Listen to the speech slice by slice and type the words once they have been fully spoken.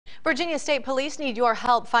Virginia State Police need your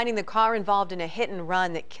help finding the car involved in a hit and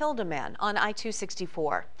run that killed a man on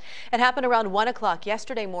I-264. It happened around 1 o'clock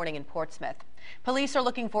yesterday morning in Portsmouth. Police are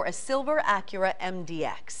looking for a silver Acura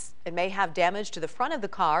MDX. It may have damage to the front of the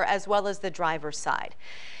car as well as the driver's side.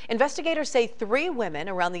 Investigators say 3 women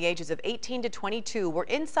around the ages of 18 to 22 were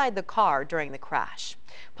inside the car during the crash.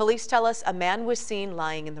 Police tell us a man was seen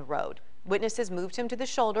lying in the road. Witnesses moved him to the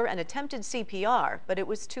shoulder and attempted CPR, but it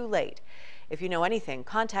was too late. If you know anything,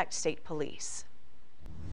 contact State Police.